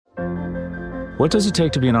What does it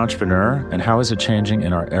take to be an entrepreneur, and how is it changing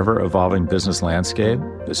in our ever-evolving business landscape?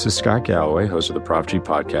 This is Scott Galloway, host of the Prop G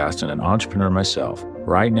podcast and an entrepreneur myself.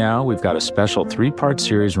 Right now, we've got a special 3-part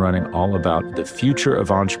series running all about the future of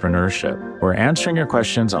entrepreneurship. We're answering your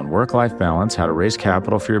questions on work-life balance, how to raise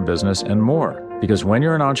capital for your business, and more. Because when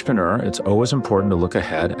you're an entrepreneur, it's always important to look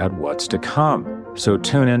ahead at what's to come. So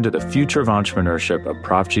tune in to the Future of Entrepreneurship, a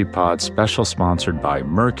Prop G Pod special sponsored by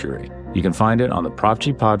Mercury. You can find it on the Prop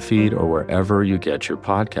G Pod feed or wherever you get your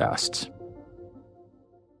podcasts.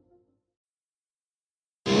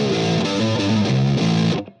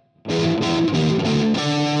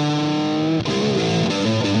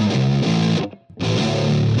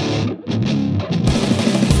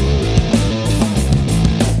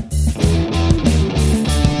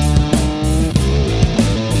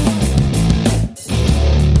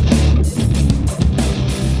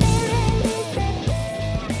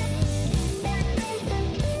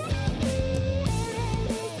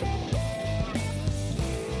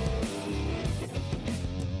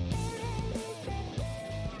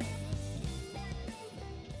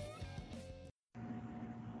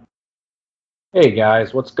 Hey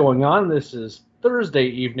guys, what's going on? This is Thursday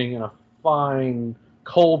evening in a fine,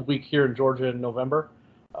 cold week here in Georgia in November.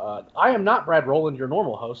 I am not Brad Rowland, your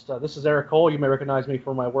normal host. This is Eric Cole. You may recognize me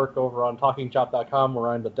from my work over on TalkingChop.com, where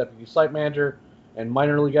I'm the deputy site manager and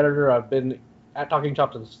minor league editor. I've been at Talking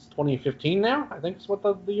Chop since 2015 now. I think is what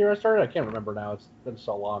the year I started. I can't remember now. It's been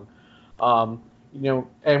so long.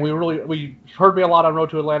 And we heard me a lot on Road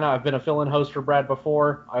to Atlanta. I've been a fill-in host for Brad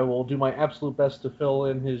before. I will do my absolute best to fill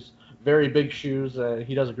in his very big shoes.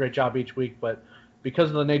 He does a great job each week, but because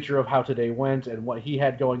of the nature of how today went and what he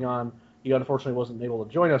had going on, he unfortunately wasn't able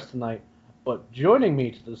to join us tonight. But joining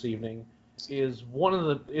me this evening is one of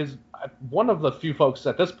the few folks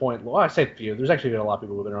at this point. Well, I say few. There's actually been a lot of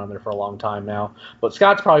people who've been around there for a long time now, but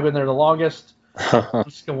Scott's probably been there the longest.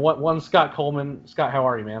 One Scott Coleman. Scott, how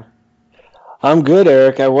are you, man? I'm good,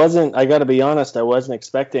 Eric. I got to be honest, I wasn't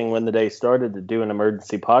expecting when the day started to do an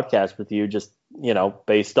emergency podcast with you, just,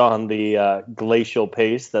 based on the glacial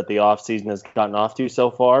pace that the offseason has gotten off to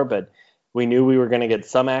so far. But we knew we were going to get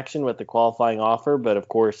some action with the qualifying offer, but of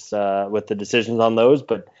course, with the decisions on those.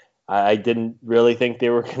 But I didn't really think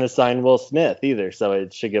they were going to sign Will Smith either. So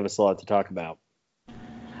it should give us a lot to talk about.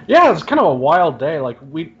 Yeah, it's kind of a wild day.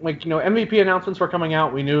 MVP announcements were coming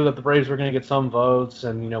out. We knew that the Braves were going to get some votes,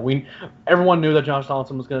 and everyone knew that Josh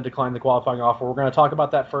Donaldson was going to decline the qualifying offer. We're going to talk about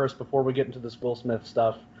that first before we get into this Will Smith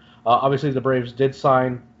stuff. Obviously, the Braves did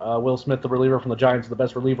sign Will Smith, the reliever from the Giants, the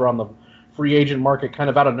best reliever on the free agent market, kind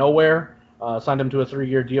of out of nowhere. Signed him to a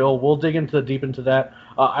 3-year deal. We'll dig deep into that.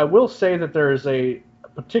 I will say that there is a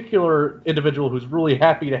particular individual who's really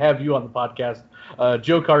happy to have you on the podcast.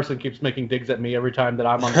 Joe Carson keeps making digs at me every time that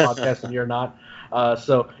I'm on the podcast and you're not.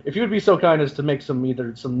 So if you would be so kind as to make say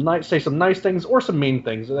some nice things or some mean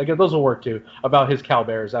things, I guess those will work too, about his Cal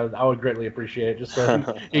Bears, I would greatly appreciate it. Just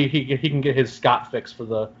so he can get his Scott fix for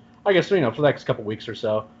the next couple weeks or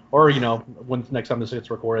so, or when next time this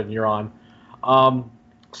gets recorded and you're on.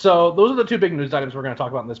 So those are the two big news items we're going to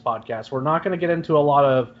talk about in this podcast. We're not going to get into a lot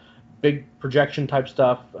of big projection type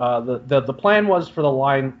stuff. The plan was for the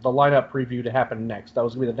lineup preview to happen next. That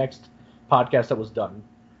was going to be the next podcast that was done.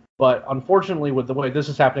 But unfortunately, with the way this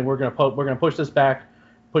is happening, we're going to push that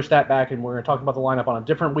back, and we're going to talk about the lineup on a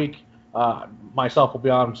different week. Myself will be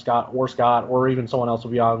on, Scott, or even someone else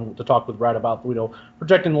will be on to talk with Brad about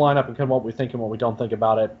projecting the lineup and kind of what we think and what we don't think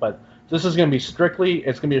about it. But this is going to be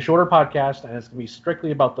a shorter podcast, and it's going to be strictly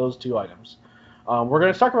about those two items. We're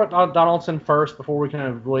going to talk about Donaldson first before we kind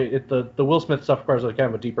of really the Will Smith stuff requires kind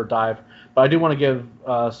of a deeper dive. But I do want to give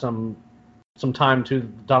some time to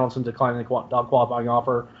Donaldson declining the qualifying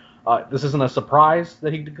offer. This isn't a surprise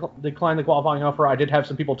that he declined the qualifying offer. I did have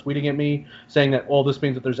some people tweeting at me saying that, this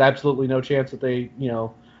means that there's absolutely no chance that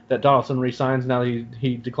that Donaldson resigns now that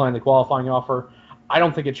he declined the qualifying offer. I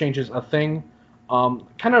don't think it changes a thing.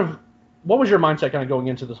 What was your mindset kind of going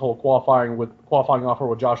into this whole qualifying offer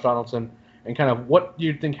with Josh Donaldson? And kind of how do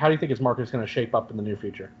you think his market is going to shape up in the near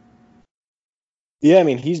future? Yeah, I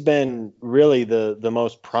mean, he's been really the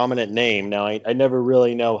most prominent name. Now, I never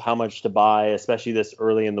really know how much to buy, especially this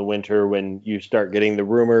early in the winter when you start getting the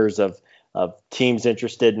rumors of teams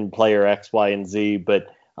interested in player X, Y, and Z. But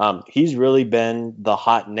he's really been the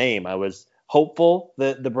hot name. I was hopeful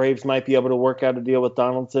that the Braves might be able to work out a deal with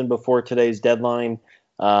Donaldson before today's deadline.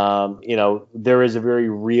 There is a very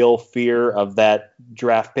real fear of that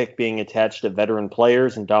draft pick being attached to veteran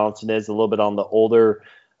players, and Donaldson is a little bit on the older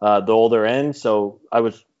end. So I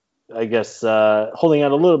was, holding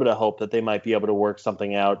out a little bit of hope that they might be able to work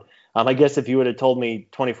something out. I guess if you would have told me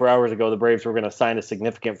 24 hours ago the Braves were going to sign a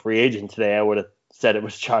significant free agent today, I would have said it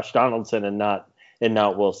was Josh Donaldson and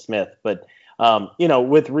not Will Smith. But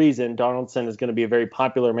with reason, Donaldson is going to be a very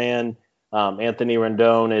popular man. Anthony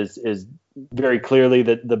Rendon is very clearly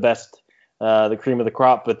the best, the cream of the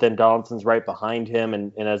crop, but then Donaldson's right behind him.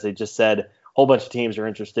 And as I just said, a whole bunch of teams are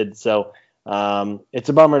interested. So it's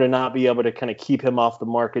a bummer to not be able to kind of keep him off the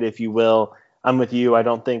market, if you will. I'm with you. I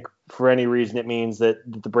don't think for any reason it means that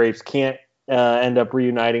the Braves can't end up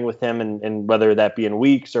reuniting with him, and whether that be in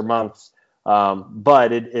weeks or months.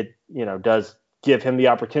 But it does give him the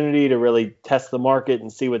opportunity to really test the market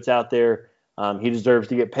and see what's out there. He deserves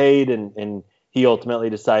to get paid, and he ultimately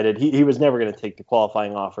decided he was never going to take the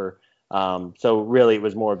qualifying offer. So really it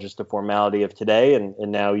was more of just a formality of today, and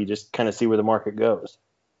now you just kind of see where the market goes.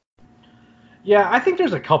 Yeah, I think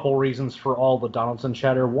there's a couple reasons for all the Donaldson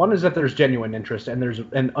chatter. One is that there's genuine interest,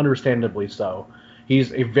 and understandably so.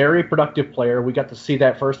 He's a very productive player. We got to see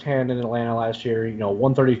that firsthand in Atlanta last year.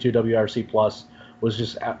 132 WRC plus was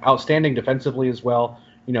just outstanding defensively as well.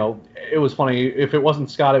 It was funny. If it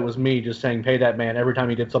wasn't Scott, it was me just saying, pay that man every time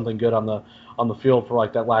he did something good on the field for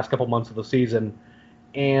like that last couple months of the season.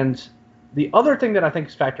 And the other thing that I think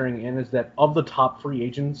is factoring in is that of the top free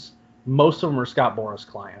agents, most of them are Scott Boras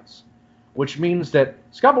clients, which means that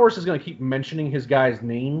Scott Boras is going to keep mentioning his guys'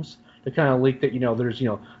 names to kind of leak that, there's,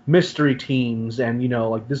 mystery teams and,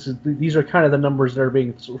 like these are kind of the numbers that are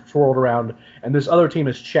being swirled around, and this other team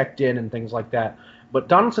is checked in and things like that. But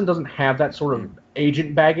Donaldson doesn't have that sort of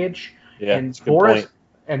agent baggage. Yeah, and that's a good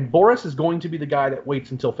point. Boras is going to be the guy that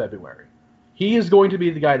waits until February. He is going to be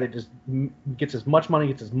the guy that just gets as much money,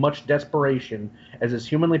 gets as much desperation as is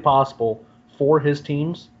humanly possible for his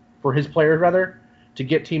players rather, to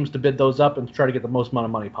get teams to bid those up and to try to get the most amount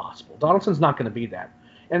of money possible. Donaldson's not going to be that.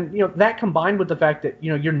 And, that combined with the fact that,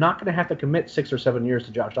 you're not going to have to commit 6 or 7 years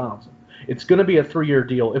to Josh Donaldson. It's going to be a 3-year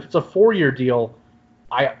deal. If it's a 4-year deal,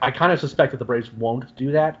 I kind of suspect that the Braves won't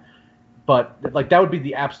do that. But, that would be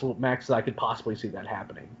the absolute max that I could possibly see that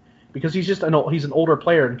happening. Because he's just he's an older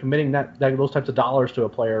player, and committing those types of dollars to a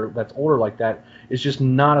player that's older like that is just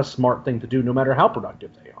not a smart thing to do, no matter how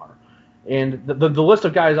productive they are. And the list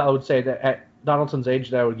of guys I would say that at Donaldson's age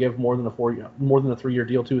that I would give more than a 3-year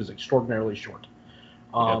deal to is extraordinarily short.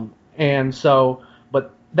 And so,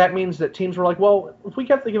 but that means that teams were like, well, if we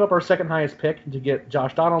have to give up our second highest pick to get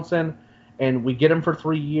Josh Donaldson, and we get him for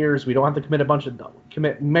 3 years, we don't have to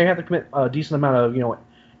may have to commit a decent amount of,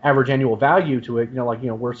 average annual value to it.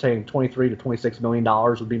 We're saying $23 to $26 million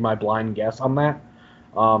would be my blind guess on that.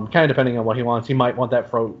 Kind of depending on what he wants. He might want that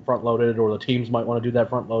front loaded, or the teams might want to do that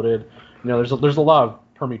front loaded. There's a lot of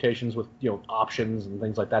permutations with, options and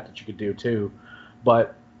things like that you could do too.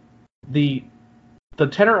 But the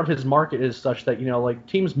tenor of his market is such that,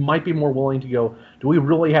 teams might be more willing to go, do we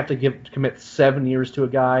really have to commit 7 years to a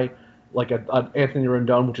guy like a Anthony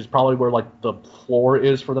Rendon, which is probably where the floor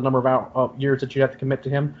is for the number of years that you have to commit to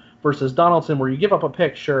him, versus Donaldson, where you give up a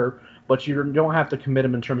pick, sure, but you don't have to commit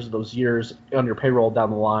him in terms of those years on your payroll down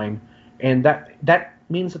the line. And that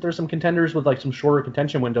means that there's some contenders with some shorter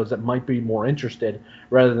contention windows that might be more interested,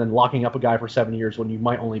 rather than locking up a guy for 7 years when you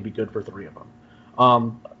might only be good for 3 of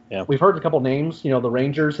them. Yeah. We've heard a couple names. The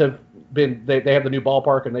Rangers have been they have the new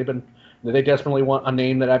ballpark, and they desperately want a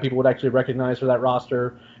name that people would actually recognize for that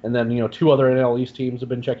roster. And then 2 other NL East teams have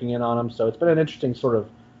been checking in on him. So it's been an interesting sort of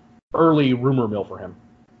early rumor mill for him.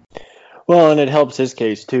 Well, and it helps his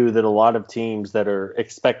case too that a lot of teams that are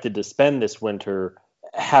expected to spend this winter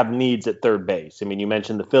have needs at third base. I mean, you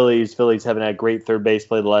mentioned the Phillies. Phillies haven't had great third base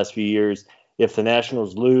play the last few years. If the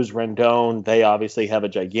Nationals lose Rendon, they obviously have a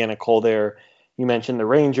gigantic hole there. You mentioned the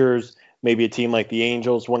Rangers. Maybe a team like the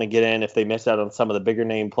Angels want to get in if they miss out on some of the bigger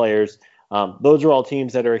name players. Those are all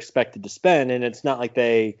teams that are expected to spend, and it's not like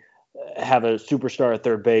they have a superstar at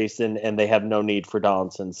third base and they have no need for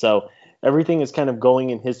Donaldson. So everything is kind of going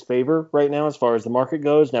in his favor right now as far as the market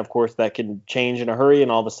goes. Now, of course, that can change in a hurry, and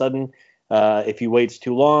all of a sudden, if he waits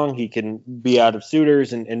too long, he can be out of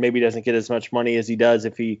suitors and maybe doesn't get as much money as he does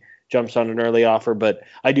if he jumps on an early offer. But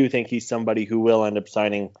I do think he's somebody who will end up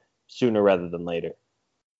signing sooner rather than later.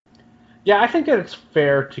 Yeah, I think that it's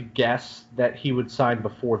fair to guess that he would sign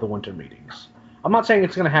before the winter meetings. I'm not saying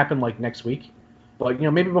it's going to happen next week, but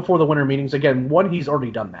maybe before the winter meetings. Again, he's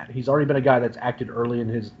already done that. He's already been a guy that's acted early in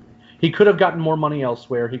his. He could have gotten more money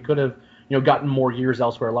elsewhere. He could have gotten more years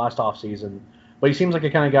elsewhere last offseason. But he seems like a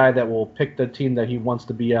kind of guy that will pick the team that he wants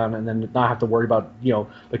to be on, and then not have to worry about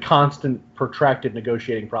the constant protracted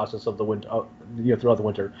negotiating process of the winter, throughout the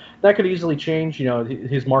winter. That could easily change.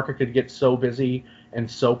 His market could get so busy and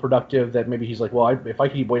so productive that maybe he's like, well, if I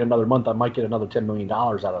keep waiting another month, I might get another $10 million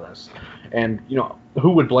out of this. And,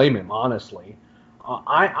 who would blame him, honestly?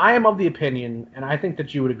 I am of the opinion, and I think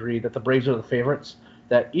that you would agree, that the Braves are the favorites,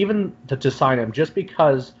 that even to sign him, just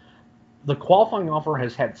because the qualifying offer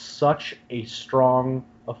has had such a strong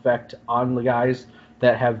effect on the guys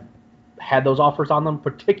that have had those offers on them,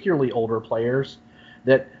 particularly older players,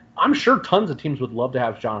 that I'm sure tons of teams would love to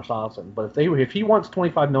have Josh Donaldson. But if he wants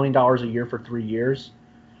 $25 million a year for 3 years,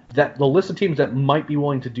 that the list of teams that might be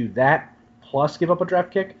willing to do that plus give up a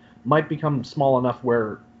draft kick might become small enough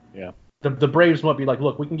where the Braves might be like,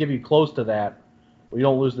 look, we can give you close to that. We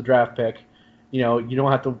don't lose the draft pick. You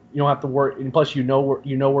don't have to worry. And plus, you know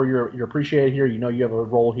where you're appreciated here. You have a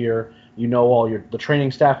role here. All the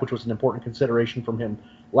training staff, which was an important consideration from him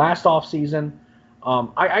last offseason.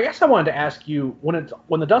 I guess I wanted to ask you,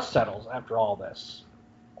 when the dust settles after all this,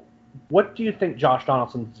 what do you think Josh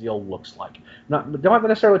Donaldson's deal looks like? Don't have to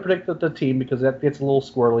necessarily predict the team, because that gets a little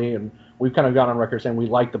squirrely, and we've kind of gone on record saying we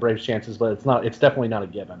like the Braves' chances, but it's definitely not a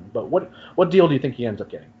given. But what deal do you think he ends up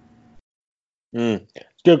getting? It's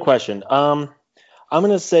a good question. I'm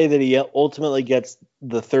going to say that he ultimately gets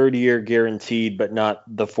the 3rd year guaranteed, but not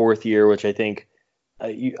the 4th year, which I think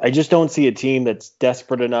I just don't see a team that's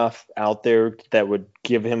desperate enough out there that would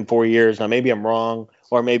give him 4 years. Now, maybe I'm wrong,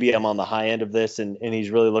 or maybe I'm on the high end of this, and he's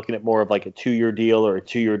really looking at more of like a 2-year deal or a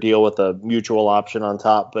 2-year deal with a mutual option on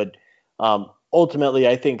top. But ultimately,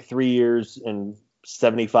 I think 3 years and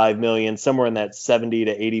 $75 million, somewhere in that $70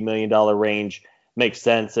 to $80 million range makes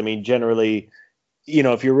sense. I mean, generally,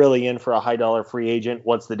 if you're really in for a high dollar free agent,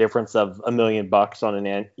 what's the difference of $1 million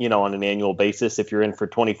on an annual basis? If you're in for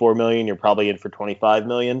 $24 million, you're probably in for $25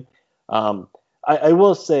 million. I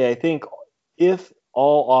will say, I think if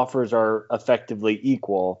all offers are effectively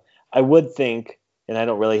equal, I would think, and I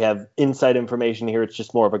don't really have inside information here, it's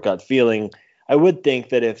just more of a gut feeling, I would think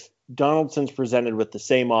that if Donaldson's presented with the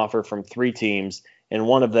same offer from 3 teams, and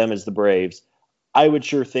one of them is the Braves, I would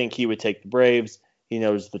sure think he would take the Braves. He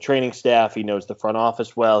knows the training staff. He knows the front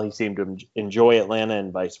office well. He seemed to enjoy Atlanta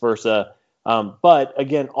and vice versa. But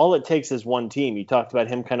again, all it takes is one team. You talked about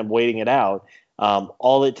him kind of waiting it out.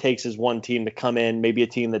 All it takes is one team to come in, maybe a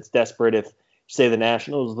team that's desperate. If, say, the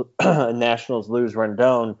Nationals lose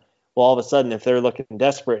Rendon, well, all of a sudden, if they're looking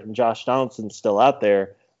desperate and Josh Donaldson's still out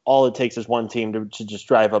there, all it takes is one team to just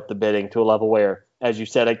drive up the bidding to a level where, as you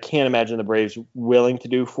said, I can't imagine the Braves willing to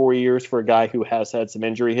do 4 years for a guy who has had some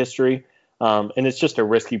injury history. And it's just a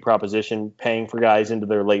risky proposition, paying for guys into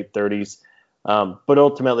their late 30s. But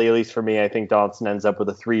ultimately, at least for me, I think Donaldson ends up with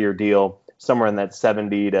a 3-year deal somewhere in that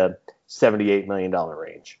 $70 to $78 million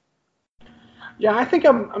range. Yeah, I think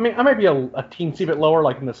I might be a teensy bit lower,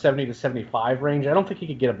 like in the 70 to 75 range. I don't think he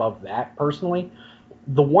could get above that personally.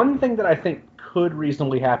 The one thing that I think could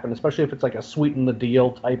reasonably happen, especially if it's like a sweeten the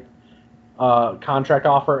deal type contract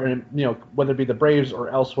offer, and whether it be the Braves or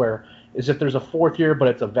elsewhere, is if there's a 4th year, but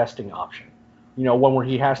it's a vesting option. One where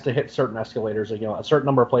he has to hit certain escalators, a certain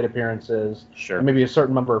number of plate appearances, sure, maybe a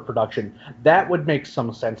certain number of production. That would make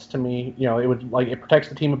some sense to me. It protects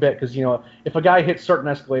the team a bit, because if a guy hits certain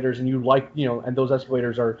escalators and and those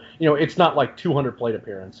escalators are, it's not like 200 plate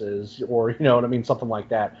appearances or something like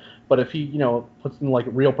that. But if he puts in like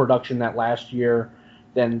real production that last year,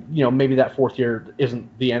 then maybe that 4th year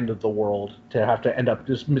isn't the end of the world to have to end up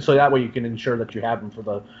just so that way you can ensure that you have him for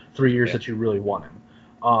the 3 years that you really want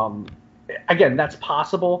him. Again, that's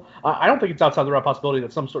possible. I don't think it's outside the realm of possibility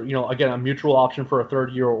that some sort, again, a mutual option for a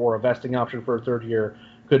 3rd year or a vesting option for a 3rd year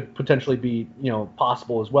could potentially be,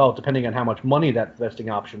 possible as well, depending on how much money that vesting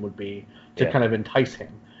option would be to kind of entice him.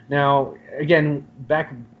 Now, again,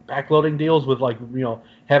 backloading deals with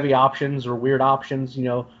heavy options or weird options,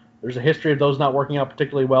 there's a history of those not working out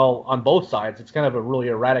particularly well on both sides. It's kind of a really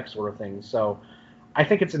erratic sort of thing. So I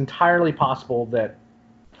think it's entirely possible that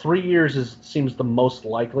 3 years seems the most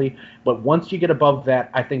likely, but once you get above that,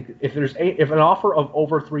 I think if an offer of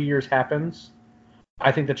over 3 years happens,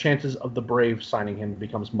 I think the chances of the Braves signing him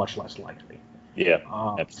becomes much less likely. Yeah,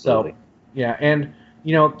 absolutely. So, yeah, and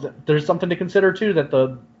there's something to consider too, that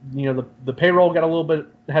the payroll had a little bit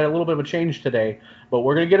of a change today, but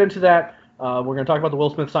we're going to get into that. We're going to talk about the Will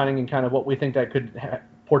Smith signing and kind of what we think that could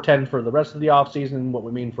portend for the rest of the offseason, what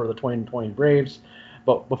we mean for the 2020 Braves.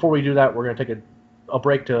 But before we do that, we're going to take a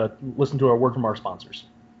break to listen to a word from our sponsors.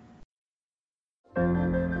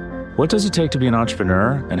 What does it take to be an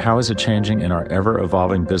entrepreneur, and how is it changing in our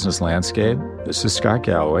ever-evolving business landscape? This is Scott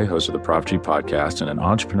Galloway, host of the Prop G podcast and an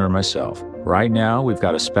entrepreneur myself. Right now, we've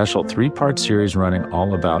got a special 3-part series running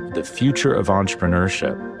all about the future of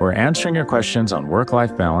entrepreneurship. We're answering your questions on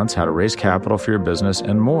work-life balance, how to raise capital for your business,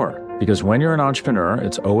 and more. Because when you're an entrepreneur,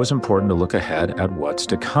 it's always important to look ahead at what's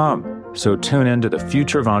to come. So tune in to the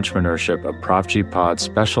Future of Entrepreneurship, a Prop G Pod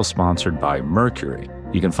special sponsored by Mercury.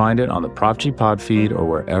 You can find it on the Prop G Pod feed or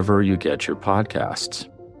wherever you get your podcasts.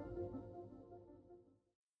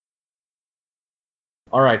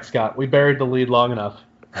 All right, Scott, we buried the lead long enough.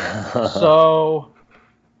 So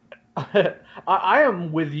I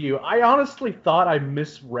am with you. I honestly thought I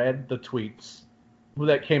misread the tweets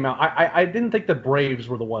that came out. I didn't think the Braves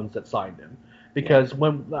were the ones that signed him. Because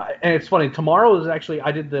and it's funny, tomorrow is actually,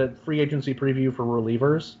 I did the free agency preview for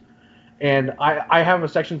relievers. And I have a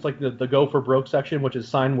section, it's like the Go for Broke section, which is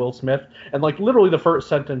sign Will Smith. And like literally the first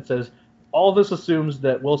sentence is, all this assumes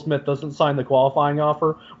that Will Smith doesn't sign the qualifying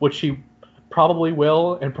offer, which he probably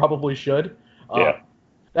will and probably should.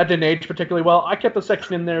 That didn't age particularly well. I kept the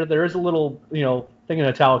section in there. There is a little, thing in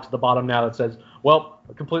italics at the bottom now that says, well,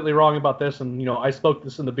 completely wrong about this, and, I spoke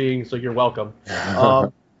this into being, so you're welcome.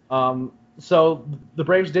 So the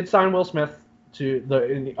Braves did sign Will Smith to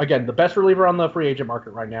the best reliever on the free agent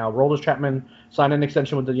market right now. Roldis Chapman signed an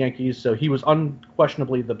extension with the Yankees, so he was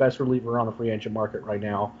unquestionably the best reliever on the free agent market right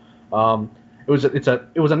now. It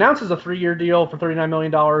was announced as a 3-year deal for $39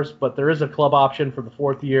 million, but there is a club option for the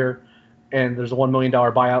 4th year, and there's a $1 million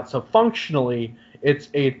buyout. So functionally, it's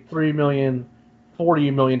a $40 million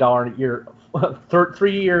a year,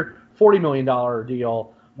 3-year, $40 million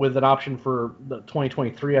deal with an option for the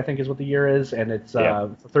 2023, I think is what the year is, and it's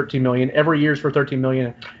 $13 million. Every year's for $13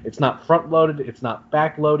 million. It's not front loaded. It's not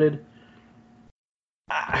back loaded.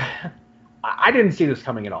 I didn't see this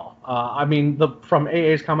coming at all. From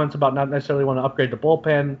AA's comments about not necessarily want to upgrade the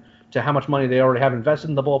bullpen to how much money they already have invested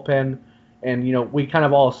in the bullpen, and we kind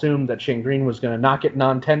of all assumed that Shane Green was going to not get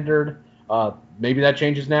non-tendered. Maybe that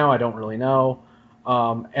changes now. I don't really know.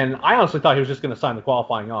 And I honestly thought he was just going to sign the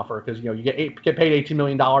qualifying offer because you get paid $18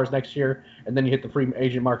 million next year, and then you hit the free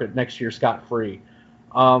agent market next year scot-free.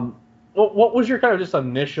 What was your kind of just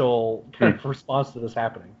initial kind of response to this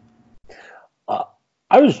happening?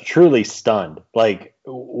 I was truly stunned. Like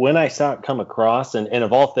when I saw it come across, and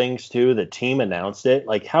of all things too, the team announced it.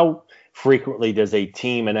 Like how frequently does a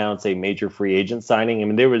team announce a major free agent signing? I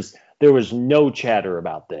mean, there was no chatter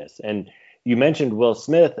about this. And you mentioned Will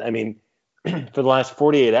Smith. I mean, for the last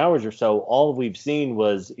 48 hours or so, all we've seen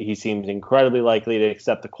was he seems incredibly likely to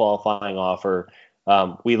accept the qualifying offer.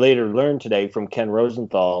 We later learned today from Ken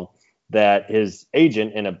Rosenthal that his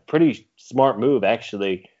agent, in a pretty smart move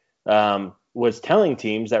actually, was telling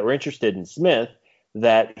teams that were interested in Smith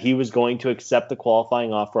that he was going to accept the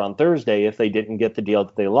qualifying offer on Thursday if they didn't get the deal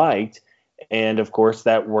that they liked. And of course,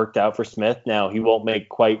 that worked out for Smith. Now, he won't make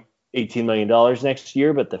quite $18 million next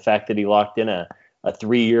year, but the fact that he locked in a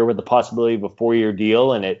 3-year with the possibility of a 4-year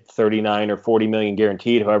deal and at 39 or 40 million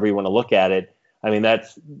guaranteed, however you want to look at it, I mean,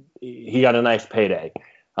 he got a nice payday.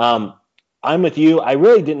 I'm with you. I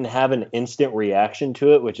really didn't have an instant reaction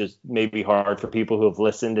to it, which is maybe hard for people who have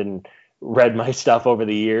listened and read my stuff over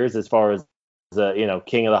the years as far as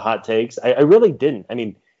king of the hot takes. I really didn't. I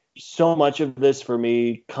mean, so much of this for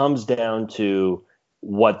me comes down to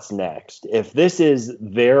what's next. If this is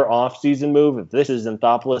their offseason move, if this is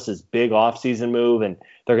Anthopoulos' big offseason move, and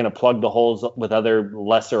they're going to plug the holes with other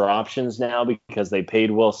lesser options now because they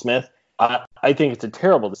paid Will Smith, I think it's a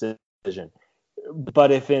terrible decision.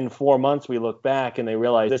 But if in 4 months we look back and they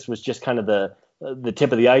realize this was just kind of the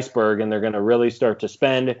tip of the iceberg and they're going to really start to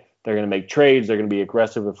spend, they're going to make trades, they're going to be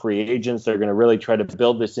aggressive with free agents, they're going to really try to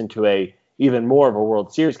build this into a even more of a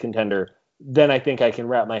World Series contender, then I think I can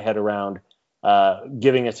wrap my head around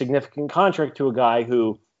giving a significant contract to a guy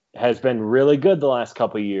who has been really good the last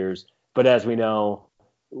couple of years. But as we know,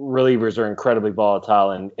 relievers are incredibly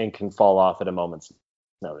volatile and can fall off at a moment's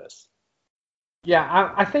notice.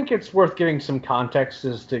 Yeah, I think it's worth giving some context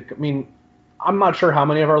I'm not sure how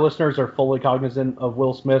many of our listeners are fully cognizant of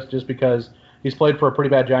Will Smith just because he's played for a pretty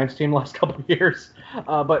bad Giants team the last couple of years.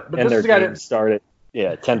 But and this is a guy that started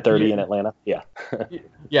 10:30 in Atlanta. Yeah.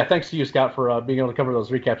 Yeah, thanks to you, Scott, for being able to cover those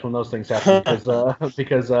recaps when those things happen.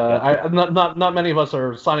 Because not many of us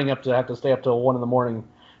are signing up to have to stay up till 1 a.m.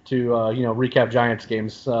 to recap Giants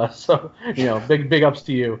games. So big ups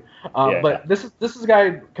to you. But this is a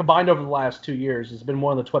guy combined over the last 2 years has been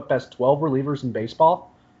one of the best 12 relievers in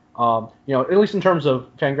baseball. At least in terms of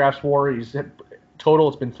Fangraphs WAR, he's hit total.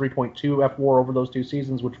 It's been 3.2 F WAR over those 2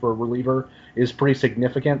 seasons, which for a reliever is pretty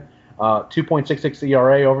significant. 2.66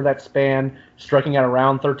 ERA over that span, striking out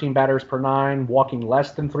around 13 batters per 9, walking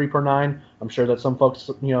less than 3 per 9. I'm sure that some folks,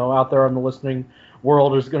 out there in the listening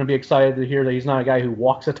world is going to be excited to hear that he's not a guy who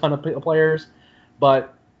walks a ton of players.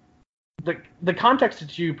 But the context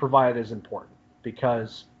that you provide is important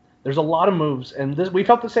because there's a lot of moves, and we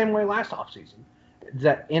felt the same way last offseason.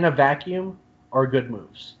 that in a vacuum are good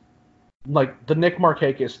moves. Like the Nick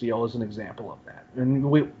Markakis deal is an example of that. And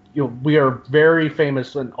we are very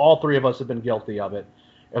famous, and all three of us have been guilty of it,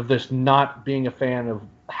 of this not being a fan of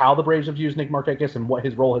how the Braves have used Nick Markakis and what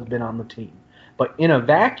his role has been on the team. But in a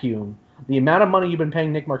vacuum, the amount of money you've been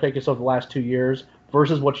paying Nick Markakis over the last 2 years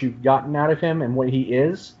versus what you've gotten out of him and what he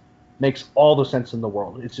is makes all the sense in the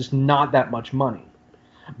world. It's just not that much money.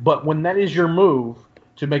 But when that is your move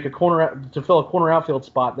to make to fill a corner outfield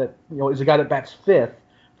spot that is a guy that bats fifth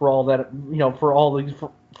for all that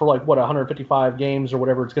for like what 155 games or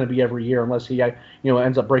whatever it's going to be every year, unless he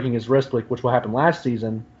ends up breaking his wrist, which will happen last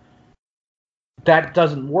season. That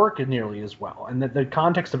doesn't work nearly as well, and the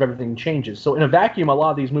context of everything changes. So in a vacuum, a lot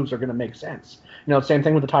of these moves are going to make sense. Same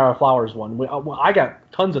thing with the Tyler Flowers one. I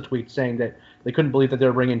got tons of tweets saying that they couldn't believe that they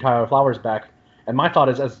were bringing Tyler Flowers back, and my thought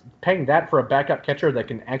is, as paying that for a backup catcher that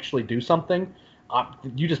can actually do something,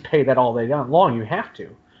 you just pay that all day long. You have to,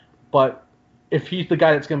 but if he's the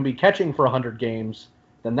guy that's going to be catching for 100 games,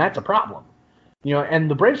 then that's a problem. And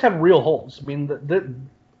the Braves have real holes. I mean, the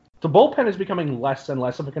bullpen is becoming less and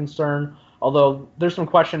less of a concern, although there's some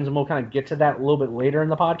questions, and we'll kind of get to that a little bit later in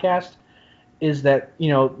the podcast, is that,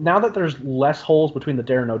 now that there's less holes between the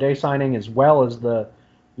Darren O'Day signing as well as the,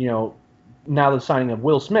 now the signing of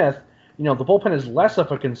Will Smith, the bullpen is less of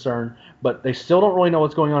a concern, but they still don't really know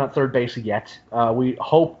what's going on at third base yet. We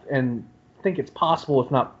hope and think it's possible, if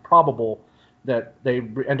not probable, that they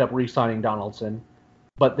end up re-signing Donaldson.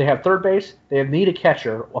 But they have third base, they need a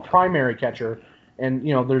catcher, a primary catcher, and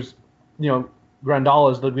there's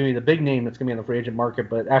Grandal is going to be the big name that's going to be in the free agent market.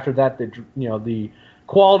 But after that, the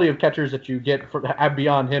quality of catchers that you get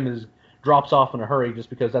beyond him drops off in a hurry,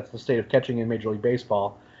 just because that's the state of catching in Major League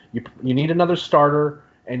Baseball. You need another starter,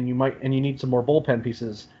 and you need some more bullpen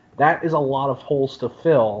pieces. That is a lot of holes to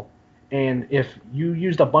fill, and if you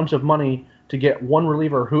used a bunch of money to get one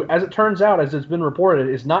reliever who, as it turns out, as it's been reported,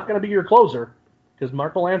 is not going to be your closer, because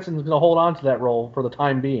Marco Lansing is going to hold on to that role for the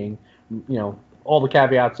time being. All the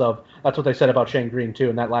caveats of that's what they said about Shane Green too,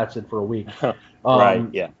 and that lasted for a week. Right.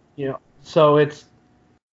 Yeah. So it's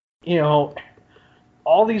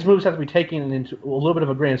all these moves have to be taken into a little bit of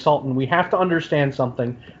a grain of salt, and we have to understand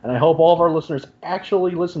something. And I hope all of our listeners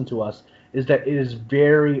actually listen to us. Is that it is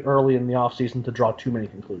very early in the offseason to draw too many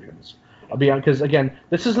conclusions. Because again,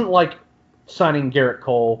 this isn't like signing Garrett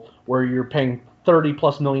Cole, where you're paying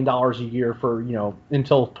 $30+ million a year for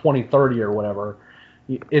until 2030 or whatever.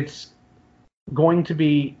 It's going to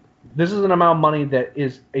be, this is an amount of money that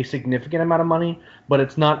is a significant amount of money, but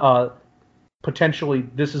it's not potentially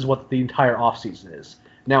this is what the entire offseason is.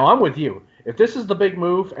 Now I'm with you. If this is the big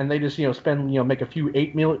move and they just spend make a few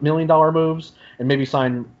 $8 million moves and maybe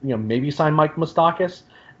sign Mike Moustakas,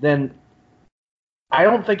 then I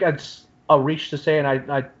don't think it's a reach to say, and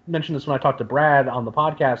I mentioned this when I talked to Brad on the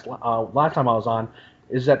podcast last time I was on,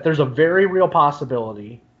 is that there's a very real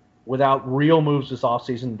possibility without real moves this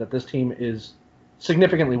offseason that this team is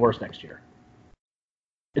significantly worse next year.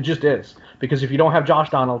 It just is. Because if you don't have Josh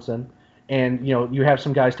Donaldson and you have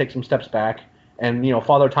some guys take some steps back and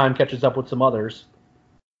Father Time catches up with some others,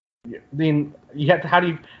 then you have to,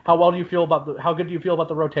 how good do you feel about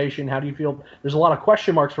the rotation? How do you feel? There's a lot of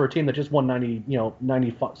question marks for a team that just won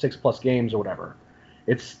 96 plus games or whatever.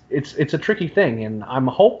 It's a tricky thing, and I'm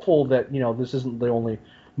hopeful that this isn't the only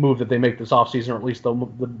move that they make this offseason, or at least the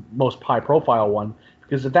most high profile one,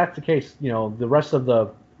 because if that's the case, the rest of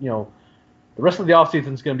the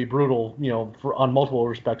offseason is going to be brutal, on multiple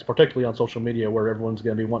respects, particularly on social media, where everyone's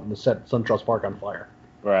going to be wanting to set SunTrust Park on fire.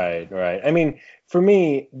 Right. I mean, for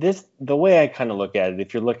me, the way I kind of look at it,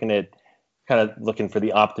 if you're looking for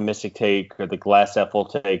the optimistic take or the glass half full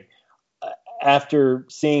take, after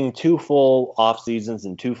seeing 2 full off seasons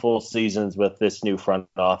and 2 full seasons with this new front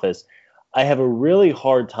office, I have a really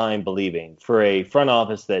hard time believing for a front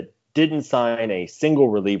office that didn't sign a single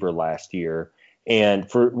reliever last year, and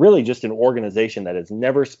for really just an organization that has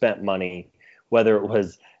never spent money, whether it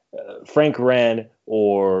was Frank Wren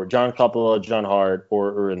or John Coppola, John Hart,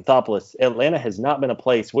 or Anthopoulos, Atlanta has not been a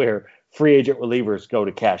place where free agent relievers go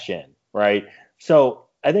to cash in, right? So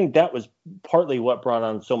I think that was partly what brought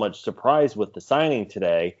on so much surprise with the signing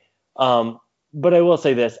today. But I will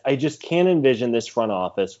say this, I just can't envision this front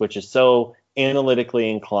office, which is so analytically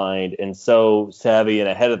inclined and so savvy and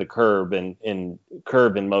ahead of the curve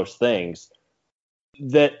in most things,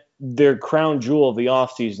 that their crown jewel of the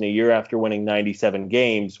offseason, a year after winning 97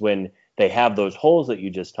 games, when they have those holes that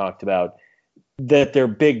you just talked about, that their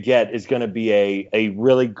big get is going to be a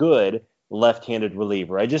really good left-handed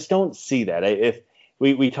reliever. I just don't see that. If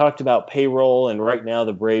we talked about payroll, and right now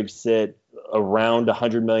the Braves sit around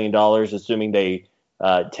 $100 million, assuming they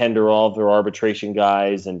tender all of their arbitration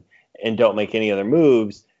guys and don't make any other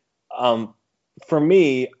moves. For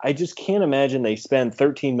me, I just can't imagine they spend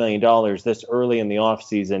 $13 million this early in the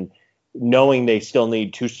offseason knowing they still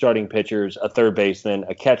need 2 starting pitchers, a third baseman,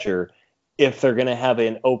 a catcher, if they're going to have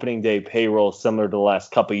an opening day payroll similar to the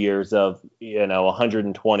last couple of years of,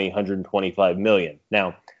 120, 125 million.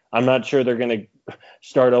 Now, I'm not sure they're going to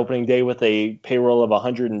start opening day with a payroll of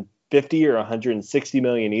 150 or 160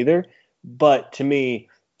 million either. But to me,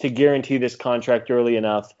 to guarantee this contract early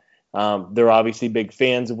enough, they're obviously big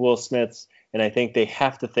fans of Will Smith's, and I think they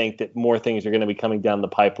have to think that more things are going to be coming down the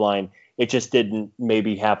pipeline. It just didn't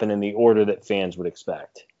maybe happen in the order that fans would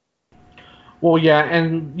expect. Well, yeah,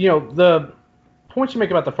 and, the points you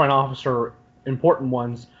make about the front office are important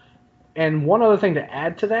ones. And one other thing to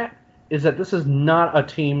add to that is that this is not a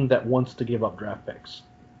team that wants to give up draft picks.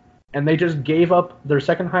 And they just gave up their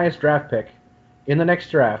second highest draft pick in the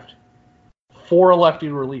next draft for a lefty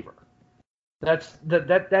reliever.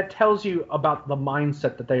 That tells you about the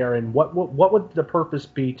mindset that they are in. What would the purpose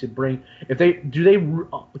be to bring?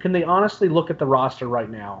 Can they honestly look at the roster right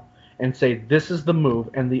now and say this is the move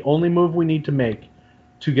and the only move we need to make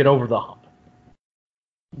to get over the hump?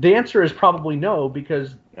 The answer is probably no,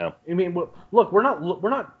 because I mean, look, we're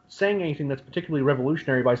not saying anything that's particularly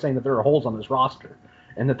revolutionary by saying that there are holes on this roster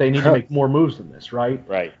and that they need to make more moves than this, right?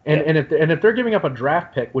 Right. And if they're giving up a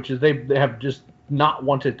draft pick, which is they have just not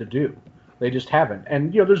wanted to do. They just haven't.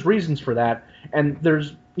 And, there's reasons for that. And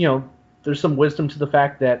there's some wisdom to the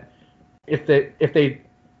fact that if they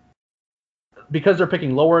because they're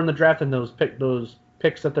picking lower in the draft and those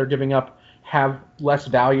picks that they're giving up have less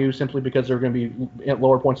value simply because they're going to be at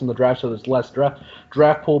lower points in the draft, so there's less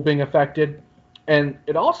draft pool being affected. And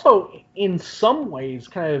it also, in some ways,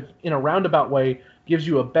 kind of in a roundabout way, gives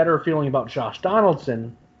you a better feeling about Josh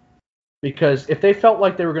Donaldson. Because if they felt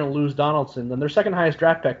like they were going to lose Donaldson, then their second highest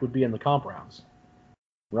draft pick would be in the comp rounds,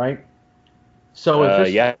 right? So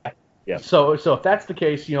So if that's the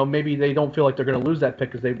case, maybe they don't feel like they're going to lose that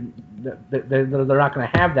pick because they're not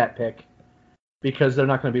going to have that pick because they're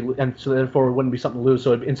not going to be, and so therefore it wouldn't be something to lose.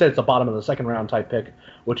 So instead, it's a bottom of the second round type pick,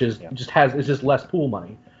 which is it's just less pool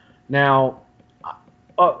money. Now,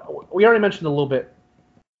 we already mentioned a little bit,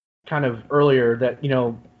 kind of earlier, that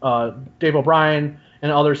Dave O'Brien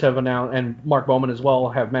and others have announced, and Mark Bowman as well,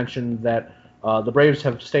 have mentioned that the Braves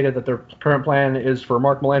have stated that their current plan is for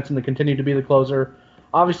Mark Melancon to continue to be the closer.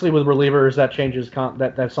 Obviously, with relievers, that changes.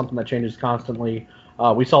 That's something that changes constantly.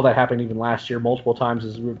 We saw that happen even last year multiple times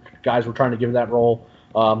as guys were trying to give that role.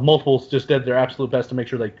 Multiples just did their absolute best to make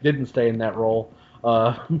sure they didn't stay in that role. It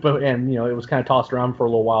was kind of tossed around for a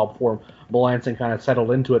little while before Melancon kind of settled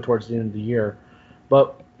into it towards the end of the year.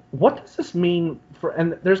 But what does this mean for?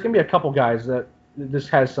 And there's going to be a couple guys that this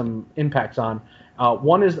has some impacts on.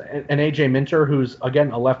 One is an AJ Minter, who's,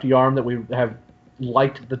 again, a lefty arm that we have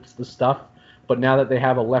liked the stuff, but now that they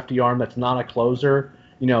have a lefty arm that's not a closer,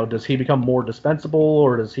 does he become more dispensable,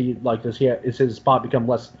 or is his spot become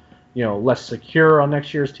less secure on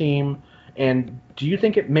next year's team? And do you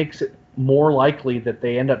think it makes it more likely that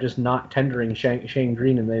they end up just not tendering Shane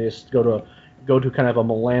Green and they just go to kind of a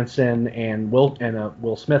Melancon and a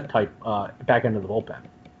Will Smith type back end of the bullpen?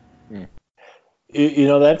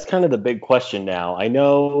 That's kind of the big question now. I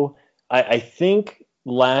know, I think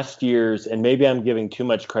last year's, and maybe I'm giving too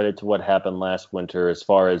much credit to what happened last winter as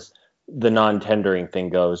far as the non-tendering thing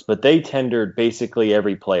goes, but they tendered basically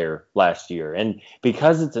every player last year. And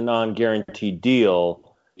because it's a non-guaranteed deal,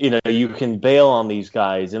 you can bail on these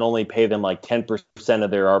guys and only pay them like 10%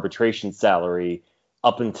 of their arbitration salary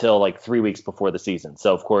up until like 3 weeks before the season.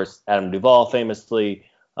 So, of course, Adam Duvall famously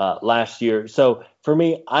last year. So for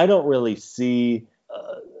me, I don't really see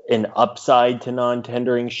an upside to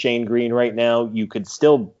non-tendering Shane Green right now. You could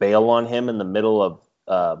still bail on him in the middle of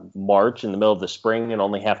March, in the middle of the spring, and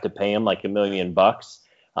only have to pay him like $1 million.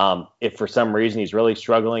 If for some reason he's really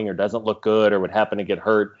struggling or doesn't look good or would happen to get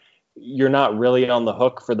hurt, you're not really on the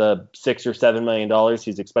hook for the $6 or $7 million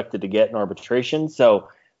he's expected to get in arbitration. So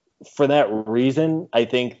for that reason, I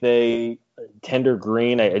think they tender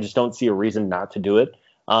Green. I just don't see a reason not to do it.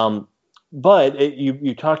 But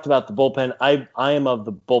you talked about the bullpen. I am of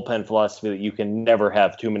the bullpen philosophy that you can never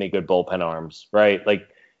have too many good bullpen arms, right? Like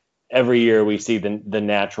every year we see the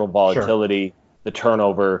natural volatility, the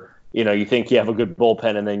turnover. You think you have a good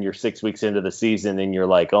bullpen, and then you're 6 weeks into the season and you're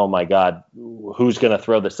like, oh my God, who's going to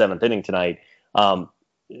throw the seventh inning tonight?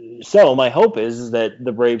 So my hope is that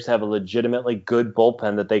the Braves have a legitimately good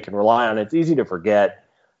bullpen that they can rely on. It's easy to forget.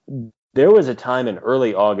 There was a time in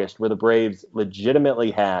early August where the Braves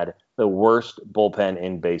legitimately had the worst bullpen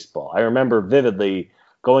in baseball. I remember vividly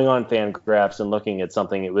going on Fangraphs and looking at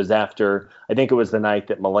something, it was after, I think it was the night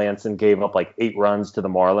that Melanson gave up like 8 runs to the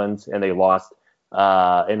Marlins and they lost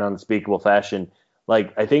in unspeakable fashion.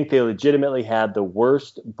 Like, I think they legitimately had the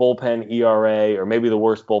worst bullpen ERA, or maybe the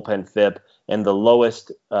worst bullpen FIP, and the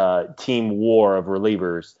lowest team WAR of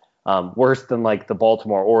relievers, worse than like the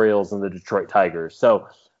Baltimore Orioles and the Detroit Tigers. So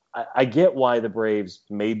I get why the Braves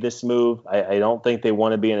made this move. I don't think they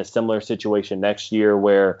want to be in a similar situation next year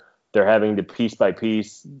where they're having to piece by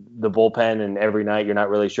piece the bullpen, and every night you're not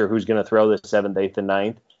really sure who's going to throw the 7th, 8th, and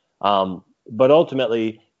 9th. But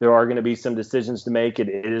ultimately, there are going to be some decisions to make. It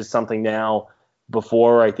is something now.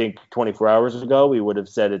 Before, I think 24 hours ago, we would have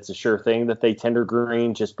said it's a sure thing that they tender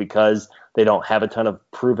Green just because they don't have a ton of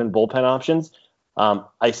proven bullpen options.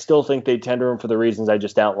 I still think they tender him for the reasons I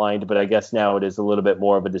just outlined, but I guess now it is a little bit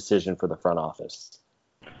more of a decision for the front office.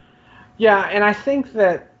 Yeah, and I think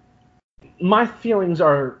that my feelings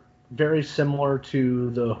are very similar to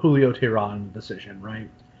the Julio Teheran decision, right?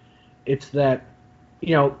 It's that,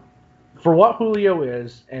 for what Julio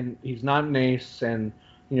is, and he's not an ace, and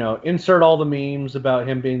insert all the memes about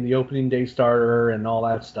him being the opening day starter and all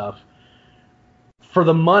that stuff. For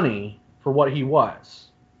the money, for what he was,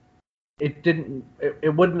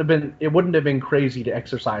 it wouldn't have been crazy to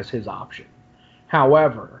exercise his option.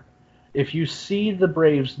 However, if you see the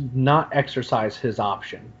Braves not exercise his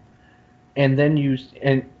option, and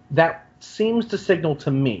that seems to signal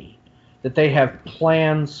to me that they have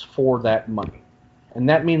plans for that money. And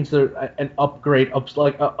that means an upgrade of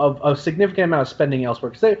like a significant amount of spending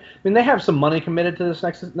elsewhere. Because they have some money committed to this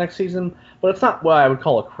next season, but it's not what I would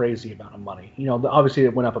call a crazy amount of money. Obviously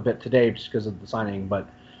it went up a bit today just because of the signing, but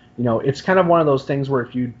it's kind of one of those things where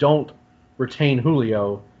if you don't retain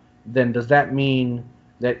Julio, then does that mean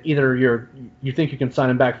that either you think you can sign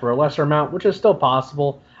him back for a lesser amount, which is still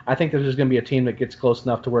possible. I think there's going to be a team that gets close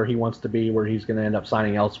enough to where he wants to be, where he's going to end up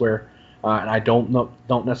signing elsewhere. And I don't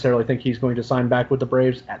necessarily think he's going to sign back with the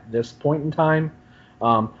Braves at this point in time.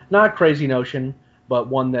 Not a crazy notion, but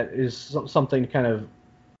one that is something to kind of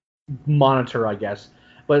monitor, I guess.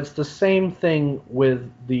 But it's the same thing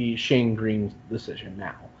with the Shane Green decision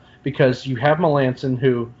now. Because you have Melanson,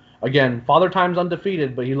 who, again, Father Time's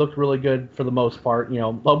undefeated, but he looked really good for the most part,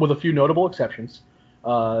 with a few notable exceptions.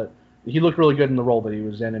 He looked really good in the role that he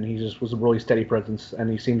was in, and he just was a really steady presence, and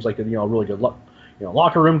he seems like a really good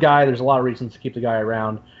locker room guy. There's a lot of reasons to keep the guy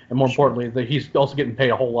around, and more importantly, he's also getting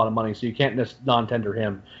paid a whole lot of money, so you can't just non-tender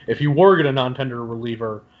him. If you were going to non-tender a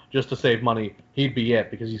reliever just to save money, he'd be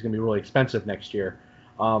it, because he's going to be really expensive next year.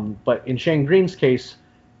 But in Shane Green's case,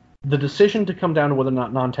 the decision to come down to whether or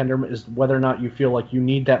not non-tender is whether or not you feel like you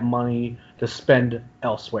need that money to spend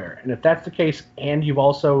elsewhere. And if that's the case, and you've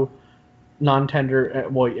also non-tender,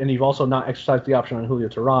 and you've also not exercised the option on Julio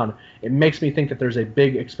Teheran, it makes me think that there's a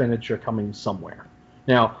big expenditure coming somewhere.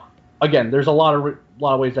 Now, again, there's a lot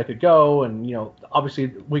of ways that could go, and obviously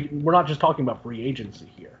we're not just talking about free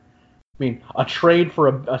agency here. I mean, a trade for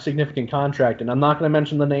a significant contract, and I'm not going to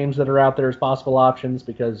mention the names that are out there as possible options,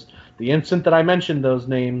 because the instant that I mention those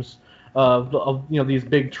names of these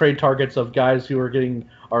big trade targets of guys who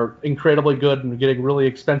are incredibly good and getting really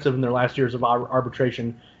expensive in their last years of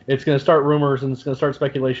arbitration, it's going to start rumors and it's going to start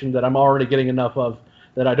speculation that I'm already getting enough of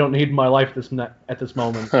that I don't need in my life at this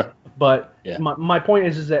moment. But yeah. my point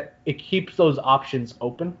is that it keeps those options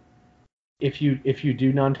open if you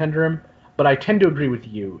do non-tender him. But I tend to agree with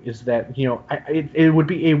you, is that it would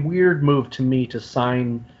be a weird move to me to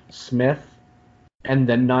sign Smith and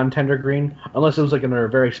then non-tender Green, unless it was like under a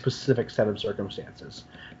very specific set of circumstances.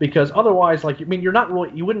 Because otherwise, you're not really,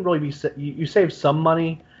 you wouldn't really be, you save some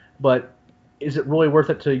money, but is it really worth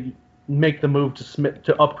it to make the move to Smith,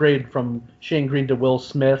 to upgrade from Shane Green to Will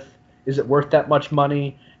Smith? Is it worth that much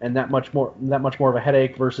money and that much more of a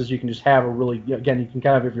headache versus you can just have you can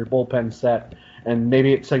kind of have your bullpen set, and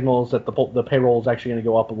maybe it signals that the payroll is actually going to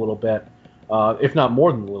go up a little bit, if not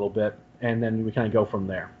more than a little bit, and then we kind of go from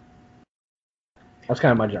there. That's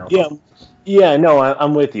kind of my general thoughts. Yeah, no,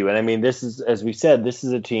 I'm with you. And I mean, this is, as we said, this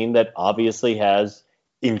is a team that obviously has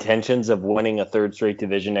intentions of winning a third straight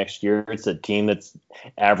division next year. It's a team that's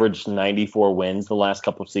averaged 94 wins the last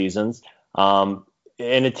couple of seasons, and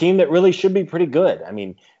a team that really should be pretty good. I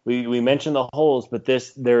mean, we mentioned the holes, but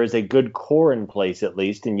there is a good core in place at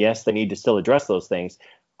least, and yes, they need to still address those things.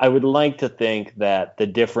 I would like to think that the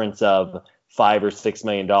difference of $5 or $6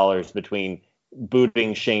 million between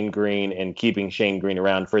booting Shane Green and keeping Shane Green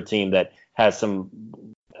around for a team that has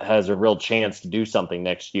a real chance to do something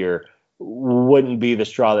next year wouldn't be the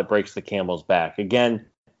straw that breaks the camel's back. Again,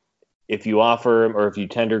 if you offer him or if you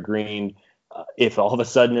tender Green, if all of a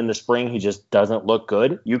sudden in the spring he just doesn't look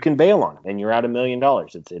good, you can bail on him and you're out $1 million.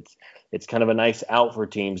 it's kind of a nice out for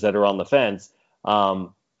teams that are on the fence.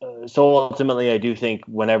 So ultimately, I do think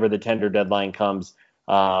whenever the tender deadline comes,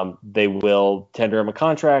 they will tender him a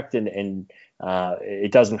contract, and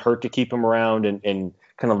it doesn't hurt to keep him around and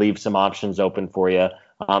kind of leave some options open for you.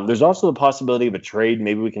 There's also the possibility of a trade.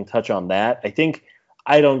 Maybe we can touch on that.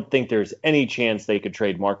 I don't think there's any chance they could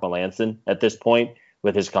trade Mark Melancon at this point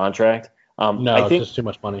with his contract. No, it's just too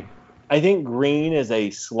much money. I think Green is a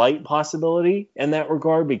slight possibility in that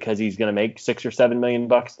regard because he's going to make $6 or $7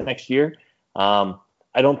 million next year.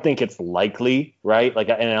 I don't think it's likely, right?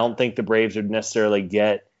 And I don't think the Braves would necessarily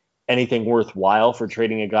get anything worthwhile for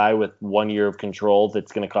trading a guy with 1 year of control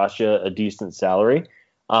that's going to cost you a decent salary.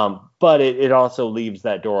 But it also leaves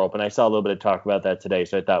that door open. I saw a little bit of talk about that today,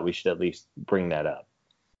 so I thought we should at least bring that up.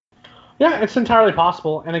 Yeah, it's entirely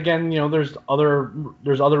possible. And again, there's other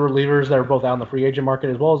relievers that are both out in the free agent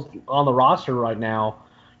market as well as on the roster right now.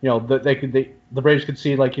 The Braves could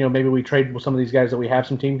see maybe we trade with some of these guys that we have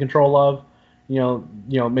some team control of.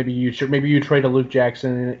 Maybe you trade a Luke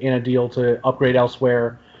Jackson in a deal to upgrade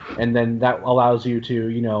elsewhere, and then that allows you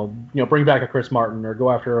to bring back a Chris Martin or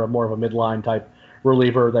go after a more of a midline type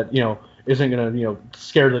reliever that isn't going to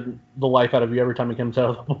scare the life out of you every time he comes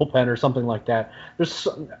out of the bullpen or something like that.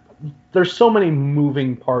 There's so many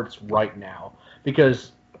moving parts right now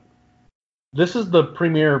because this is the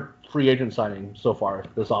premier free agent signing so far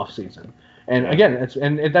this offseason. And again,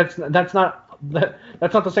 that's not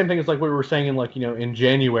the same thing as we were saying in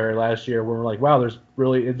January last year where we're like, wow, there's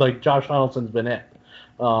really Josh Donaldson's been it.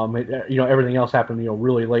 Everything else happened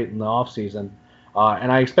really late in the offseason.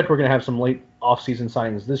 And I expect we're going to have some late offseason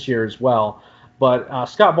signings this year as well. But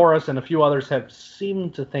Scott Boras and a few others have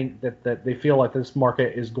seemed to think that they feel like this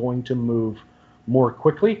market is going to move more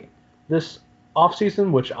quickly this offseason,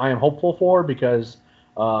 which I am hopeful for because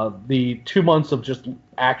the 2 months of just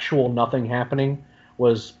actual nothing happening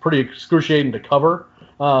was pretty excruciating to cover.